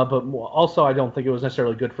 But also I don't think it was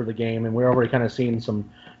necessarily good for the game, and we're already kind of seeing some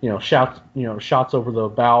shots over the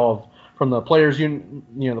bow from the players union,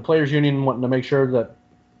 the players union wanting to make sure that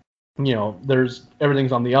there's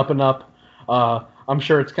everything's on the up and up. I'm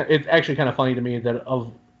sure it's actually kind of funny to me that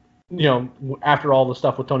after all the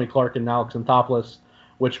stuff with Tony Clark and Alex Anthopoulos,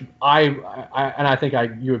 which I think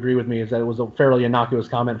you agree with me is that it was a fairly innocuous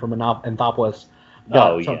comment from Anthopoulos.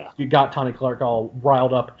 You got Tony Clark all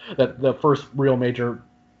riled up that the first real major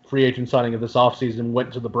free agent signing of this offseason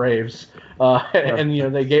went to the Braves,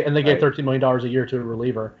 and they gave $13 million a year to a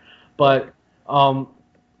reliever, but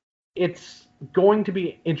it's going to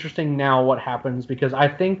be interesting now what happens because I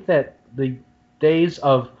think that the days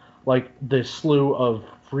of the slew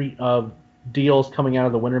of deals coming out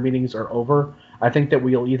of the winter meetings are over. I think that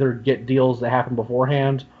we'll either get deals that happen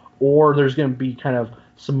beforehand or there's going to be kind of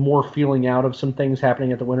some more feeling out of some things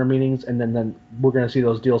happening at the winter meetings, and then we're going to see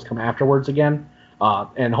those deals come afterwards again.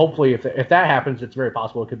 And hopefully if that happens, it's very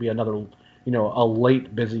possible it could be another a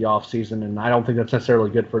late busy off season, and I don't think that's necessarily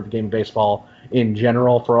good for the game of baseball in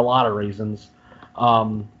general for a lot of reasons.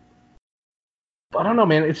 But I don't know,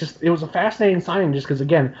 man. It was a fascinating signing just because,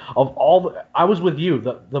 again, I was with you.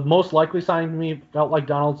 The most likely signing to me felt like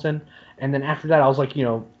Donaldson, and then after that, I was like,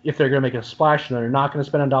 if they're going to make a splash and they're not going to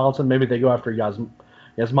spend on Donaldson, maybe they go after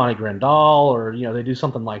Yasmani Grandal or they do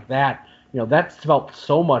something like that. That's felt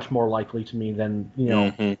so much more likely to me than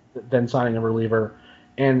than signing a reliever,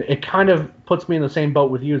 and it kind of puts me in the same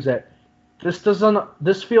boat with you. Is that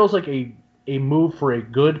this feels like a move for a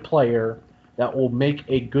good player that will make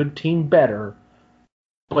a good team better.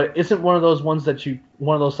 But isn't one of those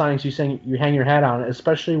signings you hang your hat on,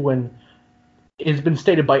 especially when it's been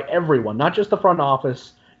stated by everyone, not just the front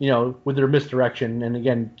office, with their misdirection. And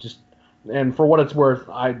again, and for what it's worth,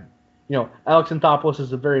 Alex Anthopoulos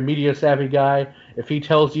is a very media savvy guy. If he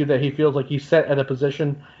tells you that he feels like he's set at a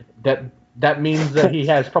position, that means that he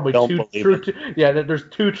has probably that there's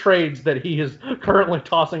two trades that he is currently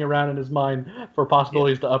tossing around in his mind for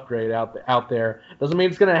possibilities to upgrade out there. Doesn't mean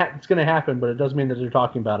it's gonna happen, but it does mean that they're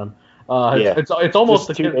talking about him. It's almost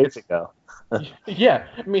just 2 days ago. Yeah,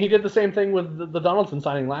 I mean he did the same thing with the Donaldson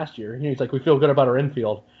signing last year. He's like, we feel good about our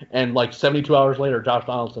infield, and 72 hours later, Josh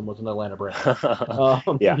Donaldson was an Atlanta Brave.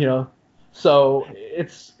 So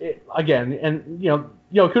again, and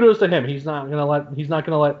kudos to him. He's not gonna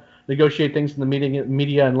let negotiate things in the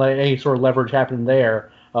media and let any sort of leverage happen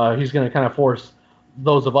there. He's going to kind of force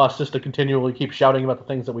those of us just to continually keep shouting about the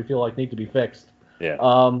things that we feel like need to be fixed. Yeah.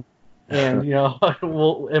 And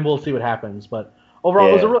we'll see what happens. But overall,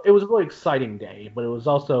 it was a really exciting day. But it was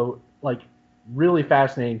also really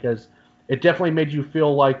fascinating because it definitely made you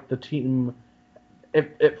feel like the team.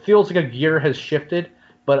 It feels like a gear has shifted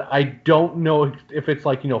but I don't know if it's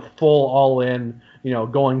like, full all in,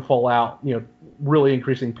 going full out, really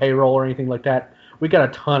increasing payroll or anything like that. We got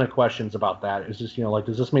a ton of questions about that. It's just,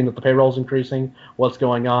 does this mean that the payroll is increasing? What's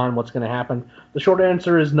going on? What's going to happen? The short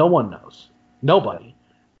answer is no one knows. Nobody.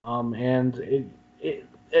 And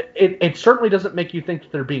it certainly doesn't make you think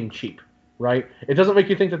that they're being cheap, right? It doesn't make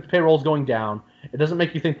you think that the payroll is going down. It doesn't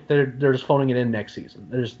make you think that they're just phoning it in next season.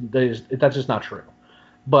 That's just not true.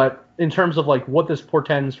 But in terms of like what this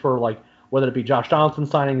portends for, like whether it be Josh Donaldson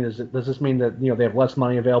signing, does this mean that they have less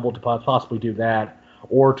money available to possibly do that,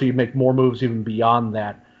 or to make more moves even beyond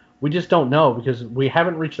that? We just don't know, because we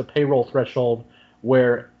haven't reached a payroll threshold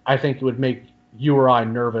where I think it would make you or I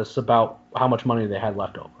nervous about how much money they had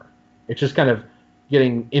left over. It's just kind of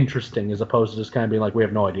getting interesting as opposed to just kind of being like, we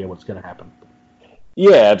have no idea what's going to happen.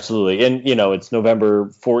 Yeah, absolutely. And, it's November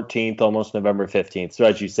 14th, almost November 15th. So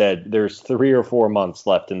as you said, there's 3 or 4 months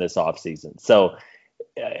left in this offseason. So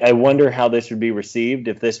I wonder how this would be received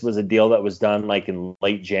if this was a deal that was done like in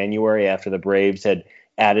late January, after the Braves had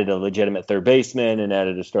added a legitimate third baseman and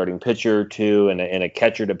added a starting pitcher or two and a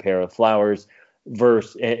catcher to pair with Flowers,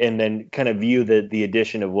 and then kind of view the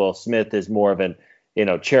addition of Will Smith as more of an,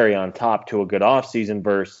 cherry on top to a good offseason,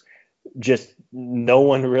 versus just no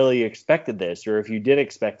one really expected this. Or if you did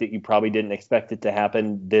expect it, you probably didn't expect it to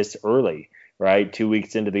happen this early, right? 2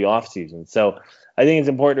 weeks into the offseason. So I think it's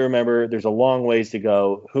important to remember there's a long ways to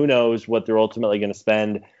go. Who knows what they're ultimately going to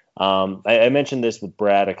spend? I mentioned this with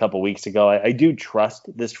Brad a couple weeks ago. I do trust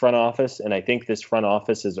this front office, and I think this front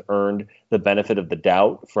office has earned the benefit of the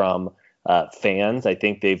doubt from fans. I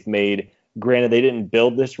think they've made, granted, they didn't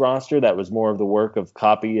build this roster. That was more of the work of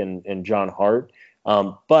Copy and John Hart.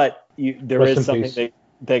 But there is something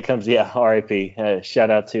that comes, RIP.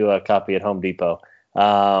 Shout out to Copy at Home Depot.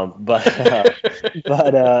 But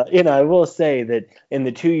I will say that in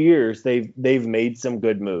the 2 years they've made some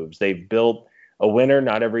good moves. They've built a winner.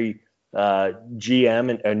 Not every GM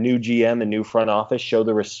and a new GM and new front office show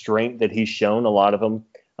the restraint that he's shown. A lot of them,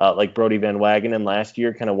 like Brody Van Wagenen last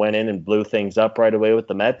year, kind of went in and blew things up right away with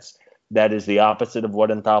the Mets. That is the opposite of what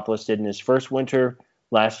Anthopoulos did in his first winter.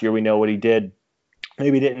 Last year, we know what he did.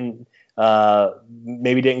 Maybe didn't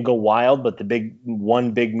go wild, but the big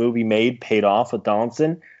move he made paid off with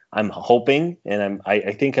Donaldson. I'm hoping, and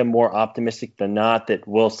I think I'm more optimistic than not, that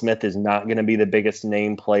Will Smith is not going to be the biggest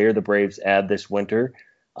name player the Braves add this winter.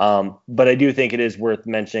 But I do think it is worth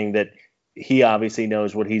mentioning that he obviously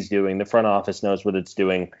knows what he's doing. The front office knows what it's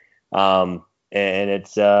doing. And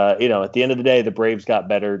it's, at the end of the day, the Braves got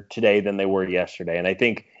better today than they were yesterday. And I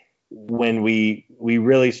think when we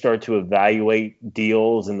really start to evaluate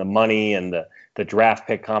deals and the money and the draft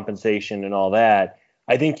pick compensation and all that,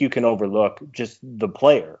 I think you can overlook just the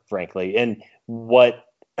player, frankly. And what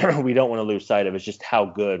we don't want to lose sight of is just how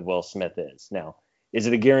good Will Smith is. Now, is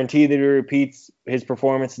it a guarantee that he repeats his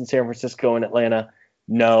performance in San Francisco and Atlanta?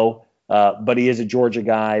 No. But he is a Georgia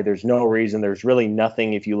guy. There's no reason. There's really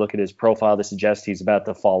nothing, if you look at his profile, to suggest he's about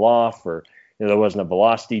to fall off, or there wasn't a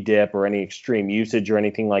velocity dip or any extreme usage or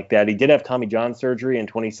anything like that. He did have Tommy John surgery in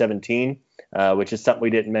 2017, which is something we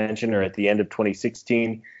didn't mention, or at the end of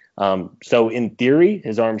 2016. So in theory,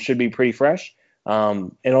 his arm should be pretty fresh.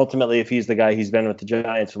 And ultimately, if he's the guy he's been with the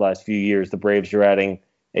Giants for the last few years, the Braves are adding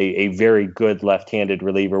a very good left-handed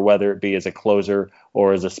reliever, whether it be as a closer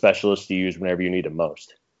or as a specialist to use whenever you need him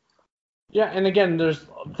most. Yeah, and again,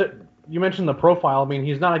 you mentioned the profile. I mean,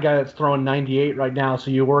 he's not a guy that's throwing 98 right now, so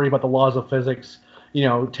you worry about the laws of physics,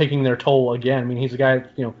 taking their toll again. I mean, he's a guy,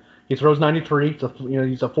 he throws 93.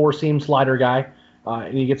 He's a four-seam slider guy,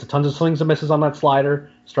 and he gets tons of swings and misses on that slider,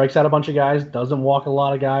 strikes out a bunch of guys, doesn't walk a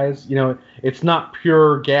lot of guys. It's not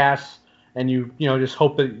pure gas, and you just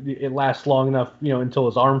hope that it lasts long enough, until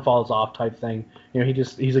his arm falls off type thing.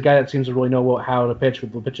 He's a guy that seems to really know how to pitch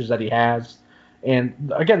with the pitches that he has.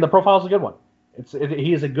 And again, the profile's a good one.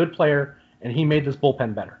 He is a good player, and he made this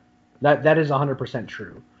bullpen better. That is 100%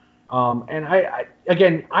 true. And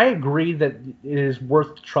I agree that it is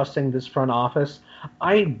worth trusting this front office.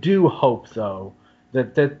 I do hope, though,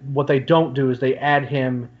 that what they don't do is they add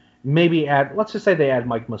him. Let's just say they add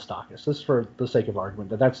Mike Moustakas, just for the sake of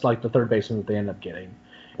argument, that's like the third baseman that they end up getting.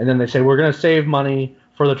 And then they say, we're going to save money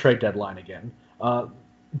for the trade deadline again.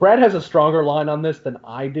 Brad has a stronger line on this than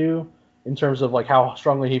I do, in terms of like how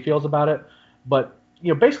strongly he feels about it. But,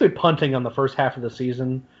 basically punting on the first half of the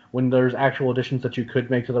season when there's actual additions that you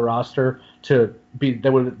could make to the roster that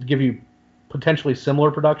would give you potentially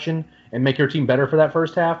similar production and make your team better for that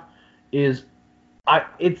first half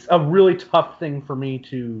it's a really tough thing for me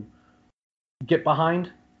to get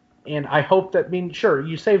behind. And I hope that, sure,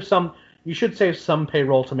 you should save some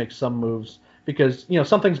payroll to make some moves because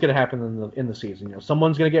something's going to happen in the season.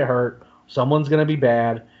 Someone's going to get hurt, someone's going to be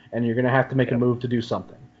bad, and you're going to have to make a move to do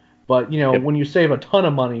something. But when you save a ton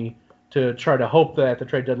of money to try to hope that at the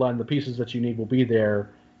trade deadline the pieces that you need will be there,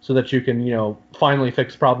 so that you can finally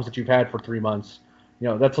fix problems that you've had for 3 months,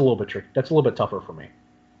 that's a little bit tricky. That's a little bit tougher for me.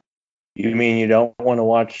 You mean you don't want to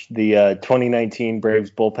watch the 2019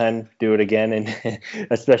 Braves bullpen do it again, and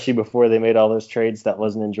especially before they made all those trades? That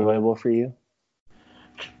wasn't enjoyable for you?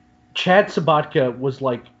 Chad Sabatka was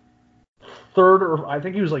like third, or I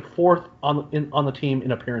think he was like fourth on the team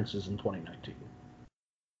in appearances in 2019.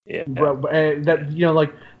 Yeah.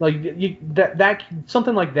 That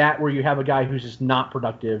something like that where you have a guy who's just not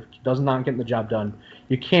productive, not getting the job done.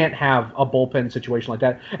 You can't have a bullpen situation like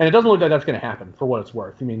that, and it doesn't look like that's going to happen for what it's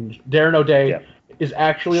worth. I mean, Darren O'Day is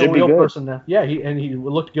actually a real person now. Yeah, he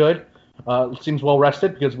looked good. Seems well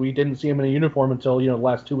rested because we didn't see him in a uniform until the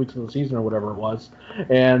last 2 weeks of the season or whatever it was,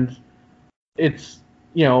 and it's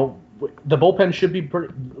the bullpen should be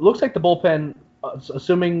pretty. Looks like the bullpen.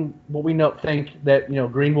 Assuming what we think that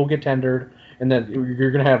Green will get tendered, and that you're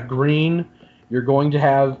going to have Green, you're going to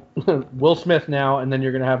have Will Smith now, and then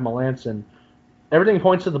you're going to have Melanson. Everything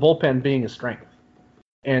points to the bullpen being a strength.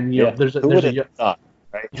 And there's a thought,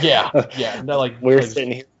 right? Yeah. We're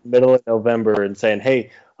sitting here in the middle of November and saying, hey,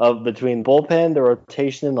 between bullpen, the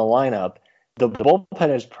rotation in the lineup, the bullpen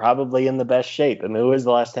is probably in the best shape. I mean, when was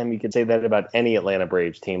the last time you could say that about any Atlanta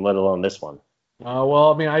Braves team, let alone this one?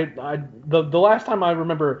 Well, I mean, the last time I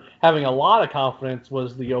remember having a lot of confidence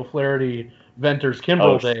was the O'Flaherty, Venters,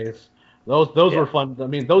 Kimbrel days. Those were fun. I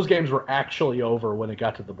mean, those games were actually over when it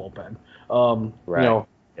got to the bullpen.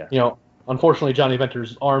 Unfortunately, Johnny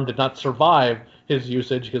Venters' arm did not survive his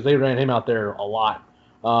usage because they ran him out there a lot.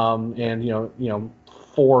 4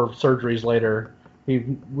 surgeries later, he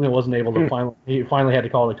wasn't able to he finally had to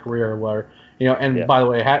call it a career. By the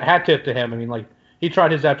way, hat tip to him. I mean, he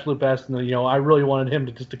tried his absolute best, and I really wanted him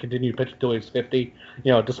to continue pitching until he was 50.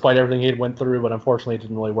 Despite everything he went through, but unfortunately, it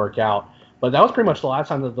didn't really work out. But that was pretty much the last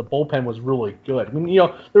time that the bullpen was really good. I mean,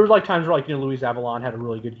 there was times where Luis Avalon had a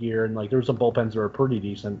really good year, and there were some bullpens that were pretty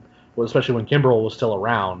decent, especially when Kimbrel was still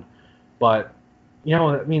around. But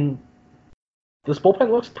I mean, this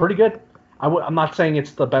bullpen looks pretty good. I'm not saying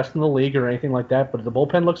it's the best in the league or anything like that, but the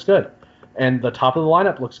bullpen looks good, and the top of the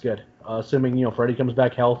lineup looks good, assuming Freddie comes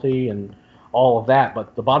back healthy and all of that.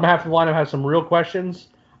 But the bottom half of the lineup has some real questions,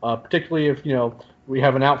 particularly if we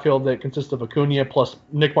have an outfield that consists of Acuna plus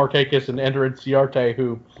Nick Markakis and Ender Inciarte,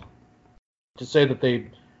 who, to say that they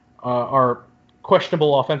are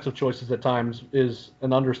questionable offensive choices at times is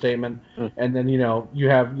an understatement. And then you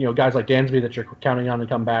have guys like Dansby that you're counting on to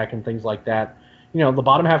come back and things like that. The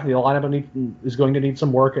bottom half of the lineup is going to need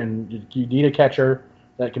some work, and you need a catcher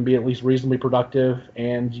that can be at least reasonably productive,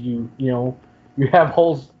 and you have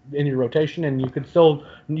holes in your rotation, and you could still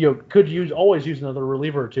always use another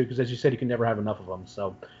reliever or two, because as you said, you can never have enough of them.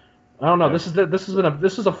 So I don't know. Yeah.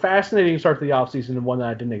 This is a fascinating start to the offseason, and one that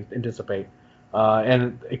I didn't anticipate.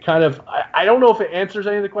 And it kind of I don't know if it answers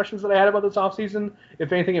any of the questions that I had about this offseason.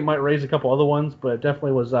 If anything, it might raise a couple other ones, but it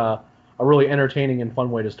definitely was a really entertaining and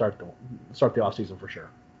fun way to start the offseason for sure.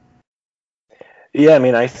 Yeah, I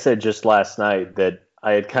mean, I said just last night that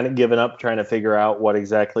I had kind of given up trying to figure out what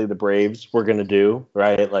exactly the Braves were going to do,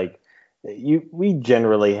 right? We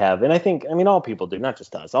generally have, and I think, all people do, not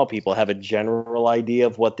just us, all people have a general idea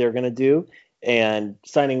of what they're going to do. And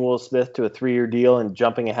signing Will Smith to a 3-year deal and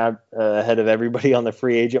jumping ahead of everybody on the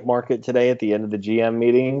free agent market today at the end of the GM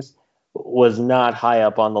meetings was not high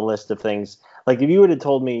up on the list of things. If you would have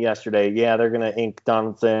told me yesterday, yeah, they're going to ink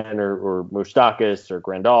Donaldson or Moustakas or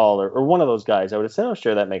Grandal or one of those guys, I would have said, oh,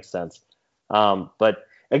 sure, that makes sense. But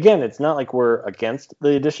again, it's not like we're against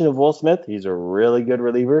the addition of Will Smith. He's a really good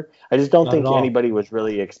reliever. I just don't think anybody was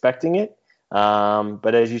really expecting it.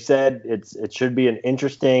 But as you said, it should be an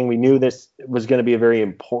interesting. We knew this was going to be a very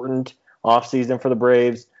important offseason for the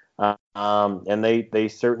Braves, and they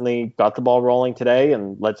certainly got the ball rolling today.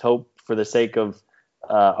 And let's hope, for the sake of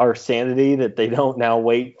our sanity, that they don't now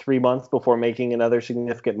wait 3 months before making another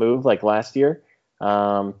significant move like last year.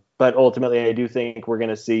 But ultimately, I do think we're going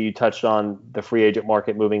to see, you touched on the free agent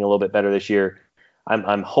market moving a little bit better this year.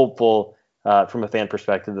 I'm hopeful from a fan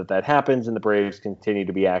perspective that happens and the Braves continue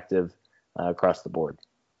to be active across the board.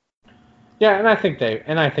 Yeah, and I think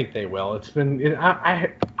they will. It's been I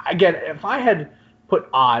get, if I had put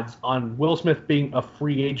odds on Will Smith being a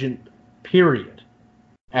free agent period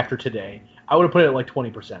after today, I would have put it at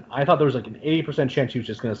 20%. I thought there was an 80% chance he was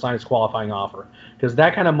just going to sign his qualifying offer, because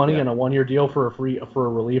that kind of money in a 1-year deal for a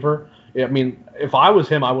reliever. I mean, if I was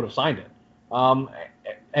him, I would have signed it.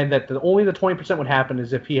 and that only the 20% would happen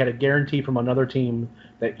is if he had a guarantee from another team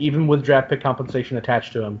that even with draft pick compensation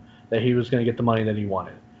attached to him, that he was going to get the money that he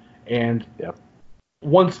wanted. And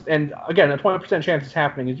and again, a 20% chance is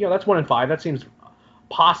happening is, that's 1 in 5. That seems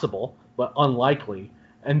possible, but unlikely.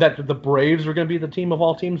 And that the Braves are going to be the team of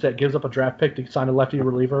all teams that gives up a draft pick to sign a lefty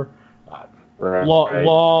reliever,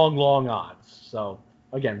 long odds. So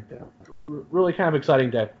again, really kind of exciting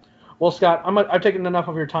day. Well, Scott, I've taken enough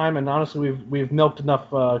of your time, and honestly, we've milked enough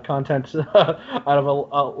content out of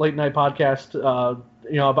a late night podcast.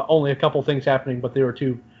 About only a couple things happening, but they were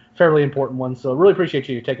two fairly important ones. So really appreciate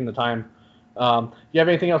you taking the time. You have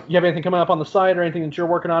anything else? You have anything coming up on the site or anything that you're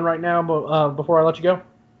working on right now? Before I let you go.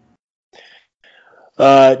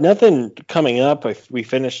 Nothing coming up. We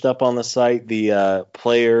finished up on the site the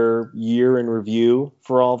player year in review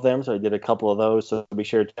for all of them, so I did a couple of those. So be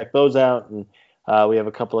sure to check those out, and we have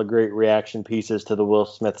a couple of great reaction pieces to the Will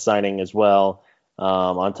Smith signing as well,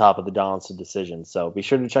 on top of the Donaldson decision. So be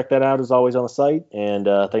sure to check that out as always on the site. And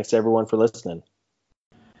thanks to everyone for listening.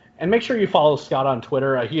 And make sure you follow Scott on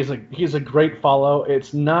Twitter. He's a great follow.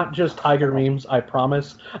 It's not just Tiger memes, I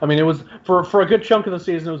promise. I mean, it was for a good chunk of the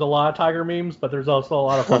season, it was a lot of Tiger memes, but there's also a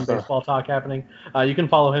lot of fun baseball talk happening. You can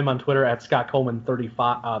follow him on Twitter at Scott Coleman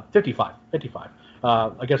 55.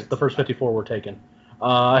 I guess the first 54 were taken.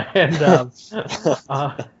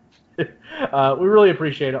 We really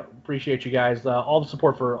appreciate you guys. All the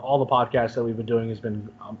support for all the podcasts that we've been doing has been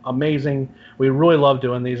amazing. We really love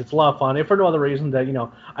doing these. It's a lot of fun. If for no other reason that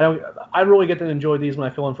I really get to enjoy these when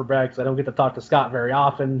I fill in for Brad, because I don't get to talk to Scott very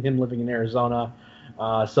often. Him living in Arizona,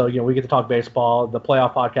 so we get to talk baseball. The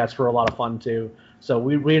playoff podcasts were a lot of fun too. So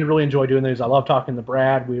we really enjoy doing these. I love talking to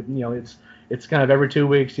Brad. It's kind of every 2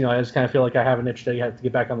 weeks. I just kind of feel like I have an itch to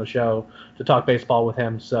get back on the show to talk baseball with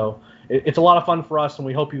him. So it's a lot of fun for us, and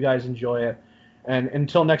we hope you guys enjoy it. And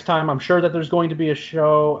until next time, I'm sure that there's going to be a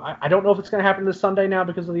show. I don't know if it's going to happen this Sunday now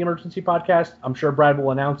because of the emergency podcast. I'm sure Brad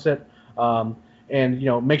will announce it.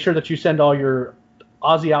 And make sure that you send all your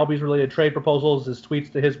Ozzy Albies related trade proposals, his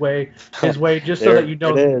tweets to his way, just so that you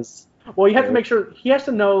know. It is. Well, you have to make sure he has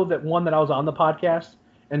to know that, one, that I was on the podcast,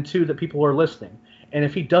 and two, that people are listening. And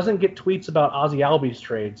if he doesn't get tweets about Ozzy Albies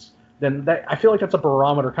trades, then I feel like that's a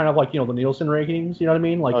barometer, kind of like the Nielsen rankings. You know what I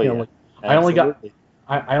mean? Like I only got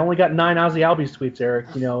 9 Ozzy Albies tweets, Eric.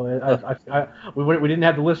 We didn't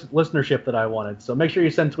have the listenership that I wanted. So make sure you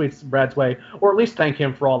send tweets Brad's way, or at least thank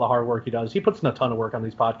him for all the hard work he does. He puts in a ton of work on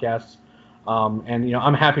these podcasts, and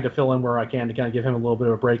I'm happy to fill in where I can to kind of give him a little bit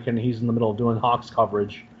of a break. And he's in the middle of doing Hawks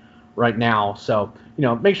coverage right now, so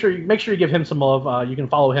make sure you give him some love. You can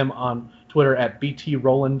follow him on Twitter at BT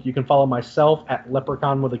Rowland. You can follow myself at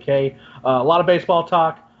Leprechaun with a K. A lot of baseball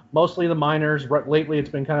talk, mostly the minors. Lately, it's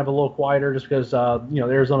been kind of a little quieter just because the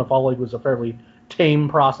Arizona Fall League was a fairly tame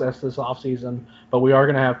process this offseason. But we are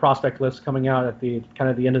going to have prospect lists coming out at the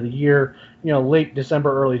end of the year. Late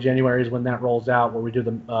December, early January is when that rolls out, where we do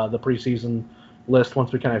the preseason list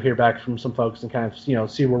once we kind of hear back from some folks and kind of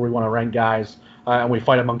see where we want to rank guys, and we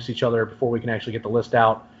fight amongst each other before we can actually get the list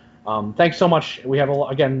out. Thanks so much. We have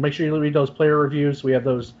again, make sure you read those player reviews. We have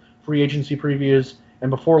those free agency previews,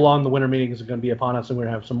 and before long, the winter meetings are going to be upon us, and we're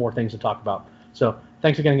going to have some more things to talk about. So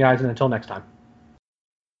thanks again, guys, and until next time.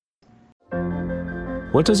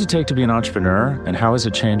 What does it take to be an entrepreneur, and how is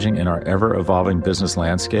it changing in our ever-evolving business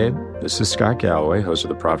landscape? This is Scott Galloway, host of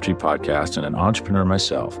the Prop G podcast, and an entrepreneur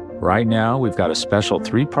myself. Right now, we've got a special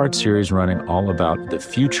 3-part series running all about the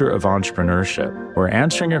future of entrepreneurship. We're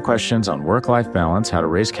answering your questions on work-life balance, how to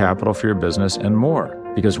raise capital for your business, and more.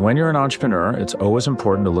 Because when you're an entrepreneur, it's always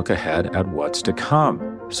important to look ahead at what's to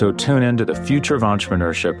come. So tune in to the Future of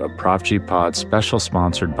Entrepreneurship, a Prop G pod special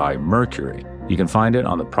sponsored by Mercury. You can find it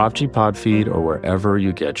on the Prop G pod feed or wherever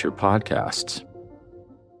you get your podcasts.